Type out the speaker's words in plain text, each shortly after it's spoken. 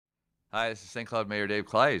Hi, this is St. Cloud Mayor Dave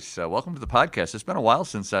Kleiss. Welcome to the podcast. It's been a while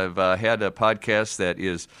since I've had a podcast that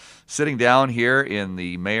is sitting down here in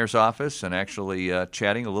the mayor's office and actually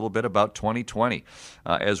chatting a little bit about 2020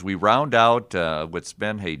 as we round out what's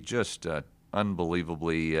been just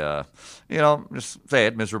unbelievably, just say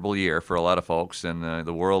it, miserable year for a lot of folks. And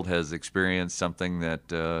the world has experienced something that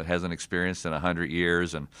hasn't experienced in 100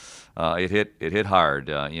 years, and it hit hard.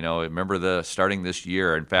 I remember starting this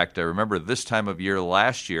year. In fact, I remember this time of year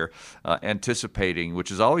last year, anticipating,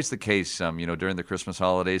 which is always the case, during the Christmas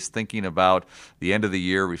holidays, thinking about the end of the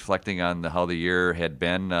year, reflecting on how the year had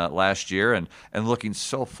been last year, and looking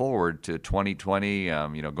so forward to 2020.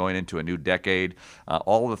 Going into a new decade,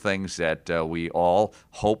 all the things that we all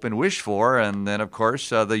hope and wish for. And then, of course,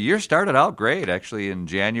 the year started out great. Actually, in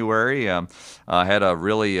January, had a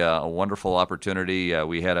really wonderful opportunity.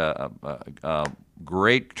 We had a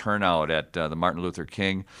great turnout at the Martin Luther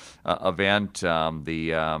King event.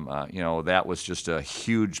 That was just a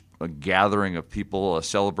huge gathering of people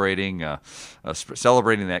celebrating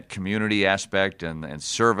that community aspect and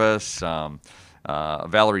service.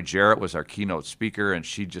 Valerie Jarrett was our keynote speaker, and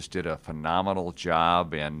she just did a phenomenal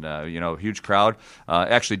job. And a huge crowd.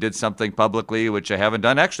 Actually did something publicly which I haven't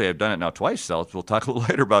done. Actually, I've done it now twice, so we'll talk a little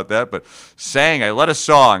later about that. But I led a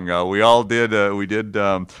song. We all did. We did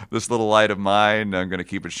 "This Little Light of Mine." I'm going to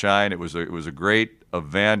keep it shine. It was a great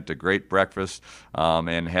event, a great breakfast,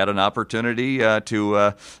 and had an opportunity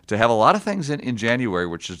to have a lot of things in January,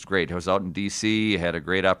 which is great. I was out in D.C., had a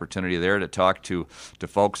great opportunity there to talk to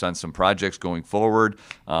folks on some projects going forward,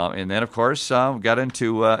 and then of course got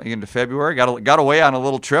into February, got away on a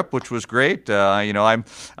little trip, which was great. I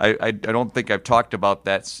don't think I've talked about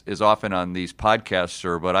that as often on these podcasts,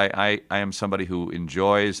 sir, but I am somebody who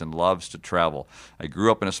enjoys and loves to travel. I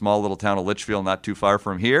grew up in a small little town of Litchfield, not too far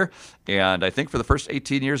from here, and I think for the first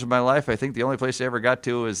 18 years of my life, I think the only place I ever got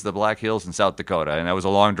to is the Black Hills in South Dakota, and that was a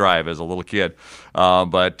long drive as a little kid.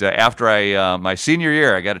 But after my senior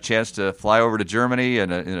year, I got a chance to fly over to Germany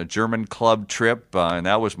in a German club trip, and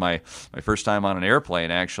that was my first time on an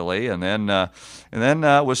airplane, actually. And then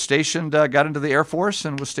was stationed, got into the Air Force,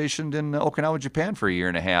 and was stationed in Okinawa, Japan for a year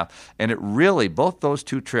and a half. And it really, both those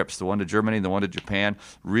two trips, the one to Germany and the one to Japan,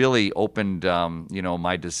 really opened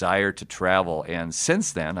my desire to travel. And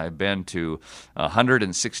since then, I've been to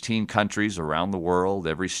 116 countries around the world,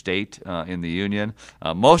 every state in the Union,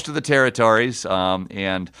 most of the territories,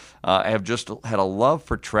 and I have just had a love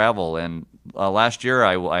for travel. And last year,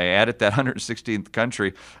 I added that 116th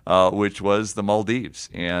country, which was the Maldives,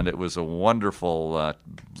 and it was a wonderful,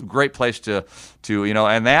 great place to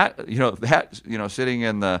and sitting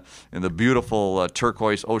in the beautiful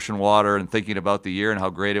turquoise ocean water and thinking about the year and how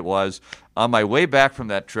great it was. On my way back from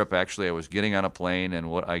that trip, actually, I was getting on a plane,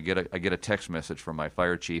 and I get a text message from my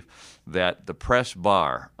fire chief that the press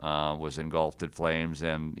bar was engulfed in flames,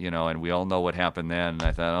 and we all know what happened then. And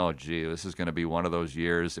I thought, oh, gee, this is going to be one of those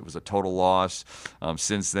years. It was a total loss.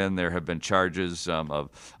 Since then, there have been charges of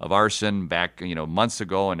arson back months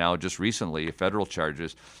ago, and now just recently, federal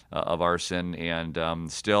charges of arson, and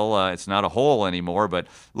still it's not a whole anymore. But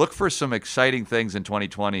look for some exciting things in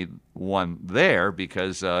 2021 there,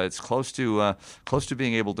 because it's close to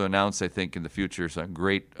being able to announce, I think, in the future, some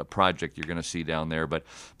great project you're going to see down there. But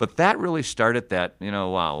that really started that,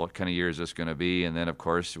 wow, what kind of year is this going to be? And then, of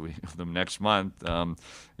course, the next month,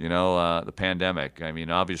 the pandemic. I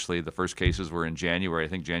mean, obviously, the first cases were in January, I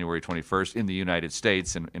think January 21st in the United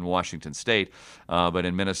States, in Washington State. But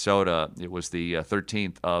in Minnesota, it was the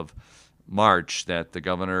 13th of March that the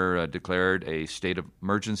governor declared a state of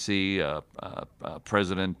emergency.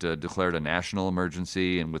 President declared a national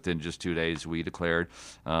emergency, and within just 2 days, we declared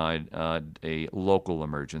a local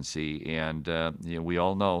emergency. And we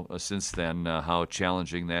all know since then how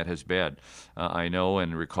challenging that has been. I know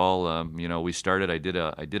and recall. We started. I did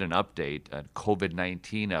an update, a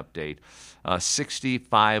COVID-19 update.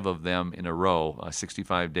 65 of them in a row,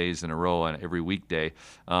 65 days in a row on every weekday,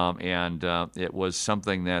 and it was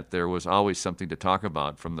something that there was always something to talk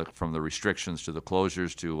about, from the restrictions to the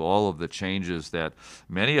closures to all of the changes that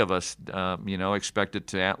many of us expected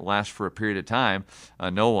to last for a period of time.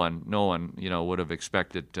 No one would have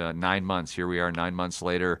expected 9 months. Here we are 9 months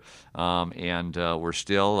later, and we're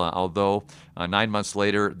still, although 9 months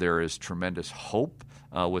later, there is tremendous hope.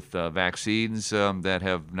 With vaccines that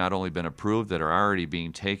have not only been approved, that are already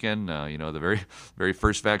being taken. The very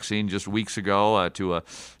first vaccine just weeks ago to a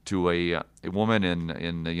woman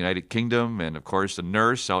in the United Kingdom, and of course a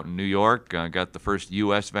nurse out in New York got the first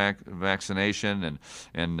U.S. vaccination,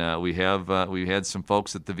 and we had some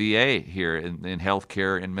folks at the VA here in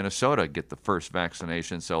healthcare in Minnesota get the first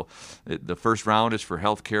vaccination. So the first round is for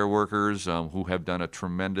healthcare workers who have done a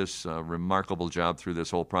tremendous, remarkable job through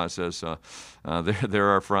this whole process. They're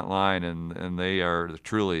our front line, and they are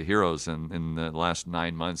truly heroes in the last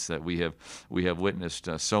 9 months that we have witnessed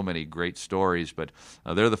so many great stories. But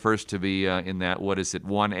they're the first to be in that, what is it,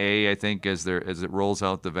 1A, I think, as it rolls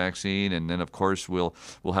out the vaccine. And then, of course, we'll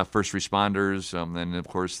have first responders. And, of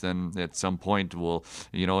course, then at some point we'll,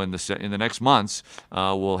 in the next months,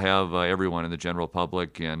 we'll have everyone in the general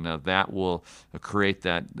public, and that will create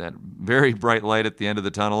that very bright light at the end of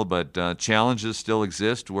the tunnel. But challenges still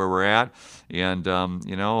exist where we're at, and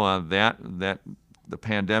that the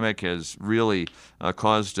pandemic has really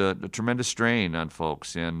caused a tremendous strain on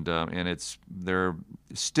folks, and they're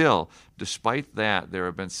still, despite that, there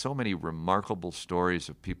have been so many remarkable stories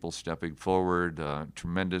of people stepping forward,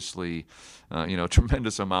 tremendous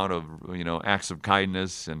amount of acts of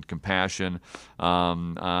kindness and compassion,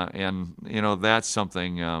 and that's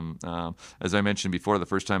something. As I mentioned before, the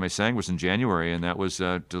first time I sang was in January, and that was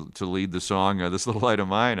to lead the song "This Little Light of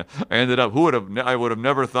Mine." I ended up, I would have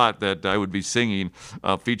never thought that I would be singing,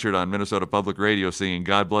 featured on Minnesota Public Radio, singing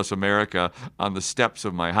 "God Bless America" on the steps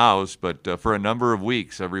of my house. But for a number of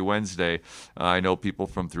weeks, every Wednesday, I know people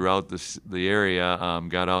from throughout the area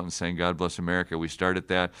got out and sang "God Bless America." We started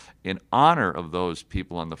that in honor of those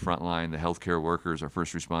people on the front line, the healthcare workers, our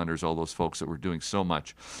first responders, all those folks that were doing so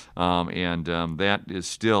much. And that is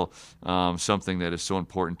still something that is so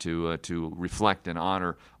important to reflect and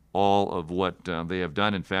honor all of what they have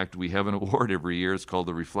done. In fact, we have an award every year. It's called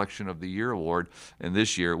the Reflection of the Year Award. And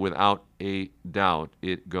this year, without a doubt,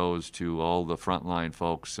 it goes to all the frontline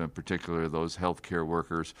folks, in particular those healthcare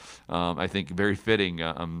workers. I think very fitting.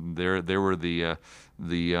 There were the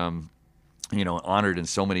honored in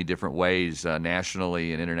so many different ways,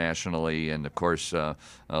 nationally and internationally. And of course,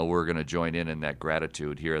 we're going to join in that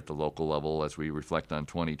gratitude here at the local level as we reflect on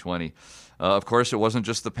 2020. Of course, it wasn't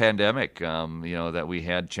just the pandemic, that we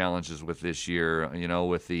had challenges with this year.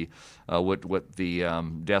 With the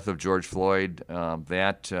death of George Floyd,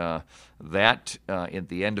 that at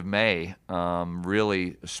the end of May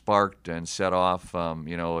really sparked and set off,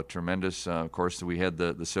 a tremendous. Of course, we had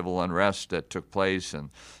the civil unrest that took place and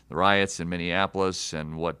the riots in Minneapolis,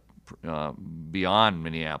 and what beyond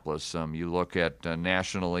Minneapolis. You look at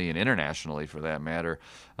nationally and internationally, for that matter,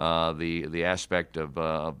 the aspect of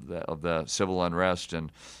the civil unrest,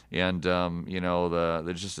 and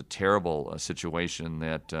there's just a terrible situation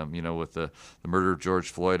that with the murder of George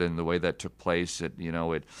Floyd and the way that took place. It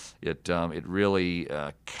really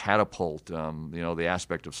catapult the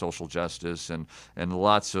aspect of social justice and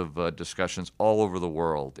lots of discussions all over the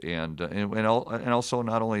world, and also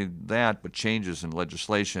not only that, but changes in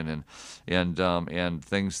legislation and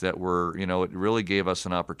things that were it really gave us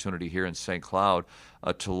an opportunity here in St. Cloud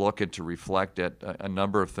to look and to reflect at a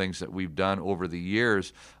number of things that we've done over the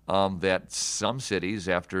years that some cities,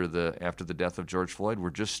 after the death of George Floyd,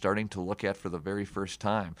 were just starting to look at for the very first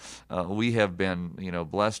time. We have been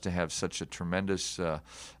blessed to have such a tremendous a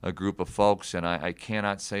group of folks, and I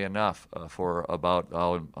cannot say enough about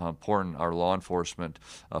how important our law enforcement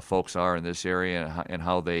folks are in this area, and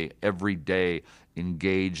how they every day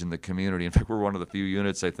engage in the community. In fact, we're one of the few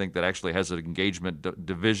units, I think, that actually has an engagement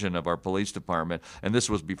division of our police department, and this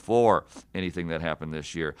was before anything that happened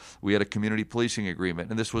this year. We had a community policing agreement,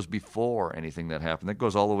 and this was before anything that happened. That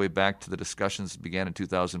goes all the way back to the discussions that began in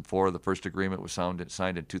 2004. The first agreement was signed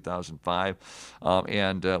in 2005,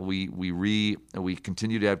 and we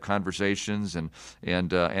continue to have conversations and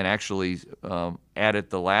actually added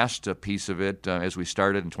the last piece of it as we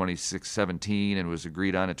started in 2017 and was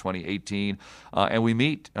agreed on in 2018. And we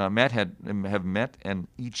have met and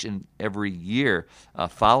each and every year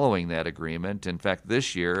following that agreement. In fact,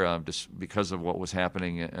 this year, just because of what was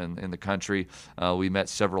happening in the country, we met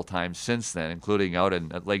several times since then, including out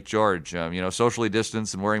at Lake George. Socially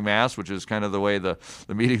distanced and wearing masks, which is kind of the way the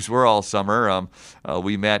meetings were all summer.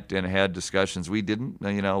 We met and had discussions. We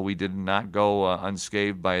did not go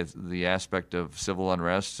unscathed by the aspect of civil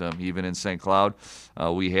unrest, even in St. Cloud.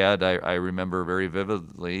 I remember very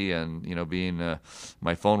vividly, and being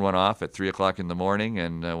my phone went off at 3 o'clock in the morning,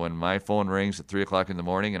 and when my phone rings at 3 o'clock in the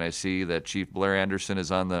morning and I see that Chief Blair Anderson is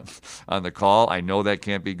on the call, I know that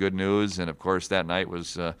can't be good news. And of course, that night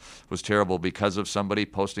was terrible because of somebody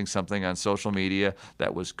posting something on social media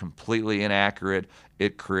that was completely inaccurate,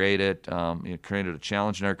 it created a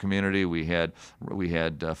challenge in our community. We had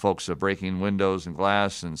folks breaking windows and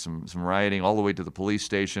glass and some rioting all the way to the police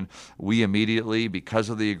station. We immediately, because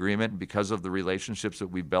of the agreement, because of the relationships that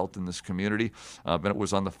we built in this community, Bennett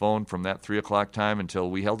was on the phone from that 3 o'clock time until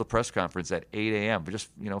we held a press conference at 8 a.m. Just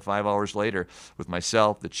 5 hours later, with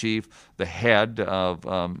myself, the chief, the head of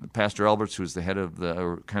Pastor Alberts, who was the head of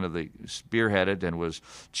the spearheaded and was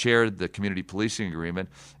chaired the community policing agreement,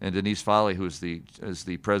 and Denise Foley, who is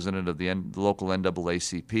the president of the local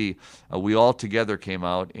NAACP. We all together came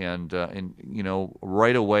out and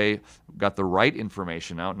right away got the right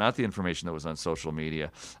information out, not the information that was on social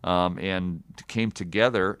media, and came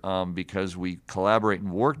together because we collaborate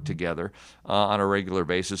and work together on a regular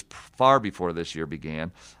basis far before this year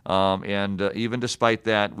began. And even despite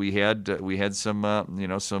that, we had some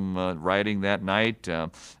rioting that night.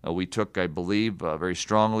 We took, I believe, very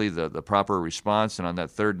strongly the proper response, and on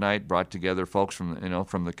that third night brought together folks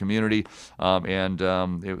from the community.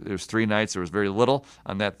 It was 3 nights. There was very little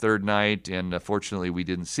on that third night, and fortunately, we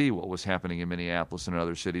didn't see what was happening in Minneapolis and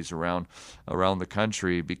other cities around the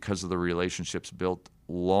country because of the relationships built.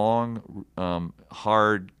 Long,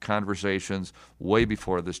 hard conversations way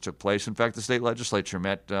before this took place. In fact, the state legislature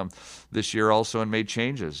met this year also and made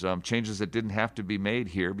changes that didn't have to be made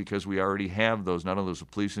here because we already have those, not only those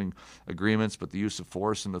policing agreements, but the use of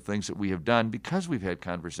force and the things that we have done because we've had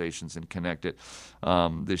conversations and connected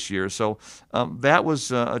this year. So that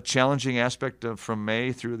was a challenging aspect from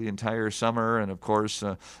May through the entire summer. And of course,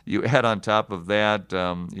 you add on top of that,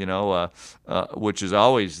 which is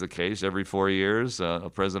always the case every 4 years, a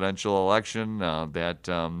presidential election that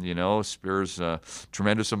spurs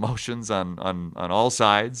tremendous emotions on all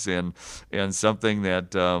sides, and something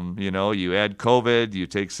that you add COVID, you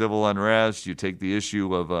take civil unrest, you take the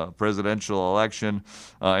issue of a presidential election,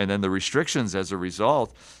 and then the restrictions as a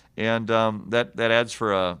result. And that adds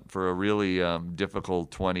for a really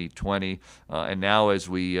difficult 2020. And now, as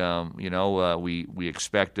we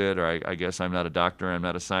expected, or I guess I'm not a doctor, I'm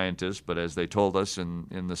not a scientist, but as they told us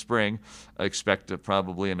in the spring, expect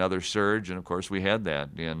probably another surge. And of course, we had that.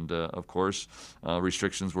 And of course,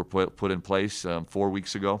 restrictions were put in place 4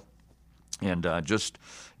 weeks ago. And just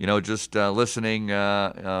listening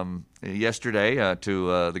yesterday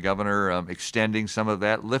to the governor extending some of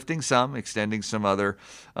that, lifting some, extending some other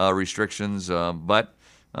restrictions. But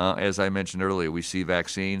as I mentioned earlier, we see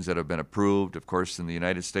vaccines that have been approved. Of course, in the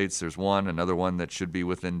United States, there's another one that should be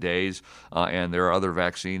within days. And there are other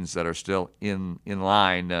vaccines that are still in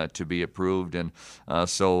line to be approved. And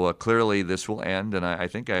so clearly this will end. And I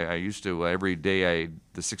think I used to, every day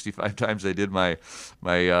the 65 times I did my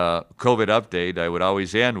COVID update, I would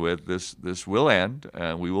always end with this will end,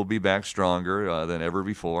 and we will be back stronger than ever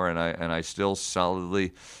before, and I still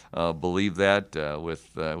solidly believe that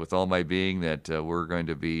with all my being, that we're going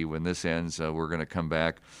to be, when this ends, we're going to come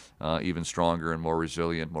back even stronger and more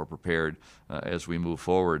resilient, more prepared as we move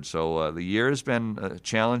forward. So the year has been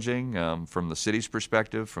challenging from the city's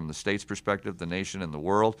perspective, from the state's perspective, the nation and the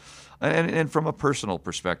world, and from a personal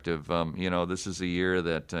perspective. This is a year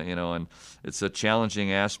that, and it's a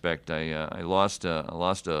challenging aspect. I lost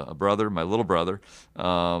a brother, my little brother,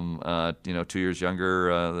 2 years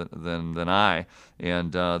younger than I,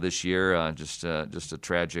 and this year just a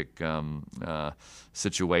tragic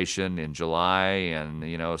situation in July,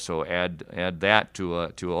 and so add that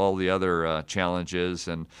to all the other challenges,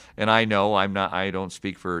 and I know I don't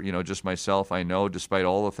speak for just myself. I know, despite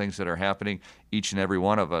all the things that are happening, each and every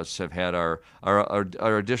one of us have had our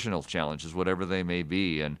additional challenges, whatever they may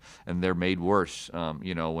be, and they're made worse,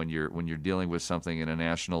 when you're dealing with something in a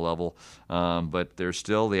national level. But there's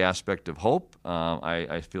still the aspect of hope.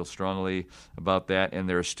 I feel strongly about that, and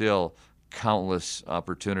there are still countless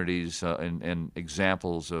opportunities and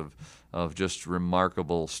examples of just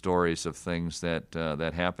remarkable stories of things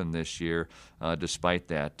that happened this year. Despite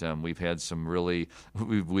that, we've had some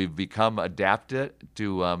we've become adapted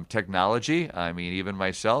to technology. I mean, even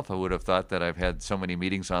myself, I would have thought that I've had so many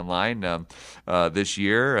meetings online this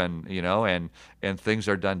year, and things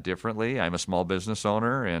are done differently. I'm a small business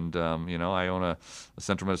owner, and I own a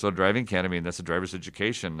Central Minnesota Driving Academy, and that's a driver's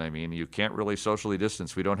education. I mean, you can't really socially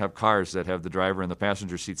distance. We don't have cars that have the driver and the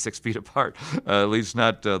passenger seat 6 feet apart, at least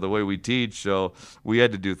not the way we teach, so we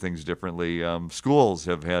had to do things differently. Schools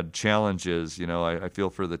have had challenges. I feel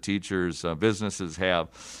for the teachers. Businesses have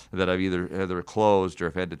that have either closed or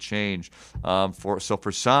have had to change. For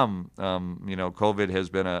some, COVID has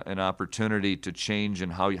been an opportunity to change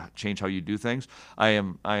how you do things. I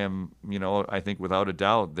think without a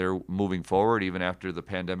doubt they're moving forward even after the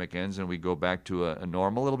pandemic ends and we go back to a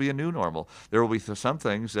normal. It'll be a new normal. There will be some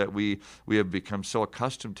things that we have become so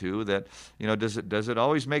accustomed to that does it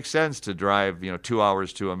always make sense to drive 2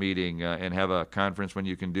 hours to a meeting and have a conference when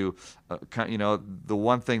you can do the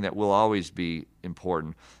one thing that will always be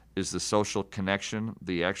important is the social connection,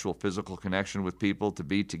 the actual physical connection with people, to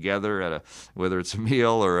be together whether it's a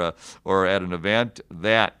meal or at an event.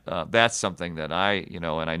 That's something that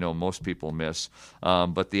and I know most people miss.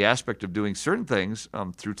 But the aspect of doing certain things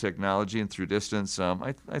through technology and through distance,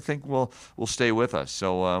 I think will stay with us.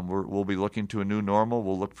 So we'll be looking to a new normal.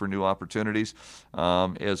 We'll look for new opportunities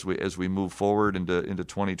as we move forward into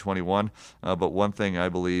 2021. But one thing I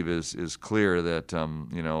believe is clear that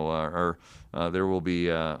there will be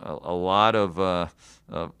a lot of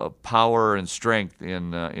power and strength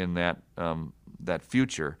in that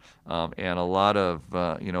future, and a lot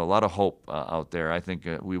of hope out there. I think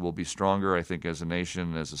we will be stronger. I think as a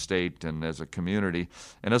nation, as a state, and as a community,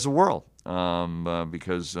 and as a world,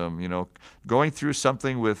 because going through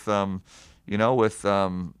something with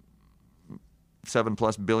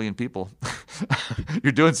 7+ billion people.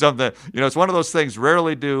 You're doing something, it's one of those things,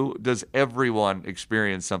 rarely does everyone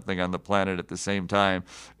experience something on the planet at the same time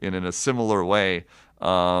in a similar way.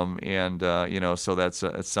 So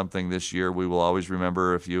it's something this year we will always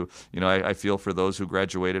remember. If I feel for those who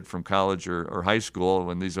graduated from college or high school,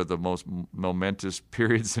 when these are the most momentous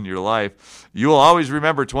periods in your life, you will always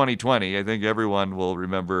remember 2020. I think everyone will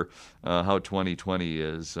remember how 2020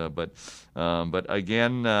 is. But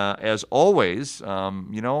again, as always,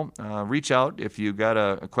 reach out if you got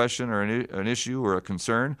a question or an issue or a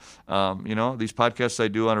concern. These podcasts I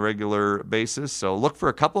do on a regular basis, so look for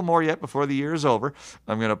a couple more yet before the year is over.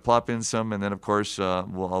 I'm going to plop in some, and then of course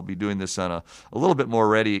I'll be doing this on a little bit more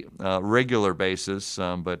regular basis.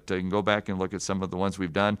 But you can go back and look at some of the ones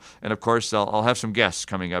we've done, and of course I'll have some guests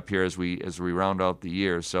coming up here as we round out the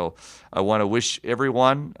year. So I want to wish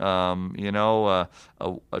everyone,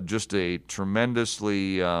 just a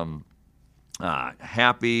tremendously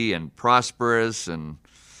happy and prosperous and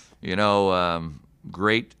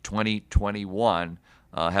great 2021.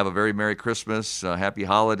 Have a very Merry Christmas, Happy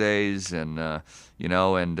Holidays, and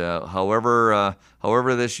however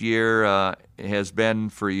this year has been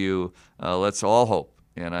for you, let's all hope,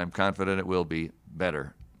 and I'm confident it will be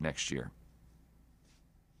better next year.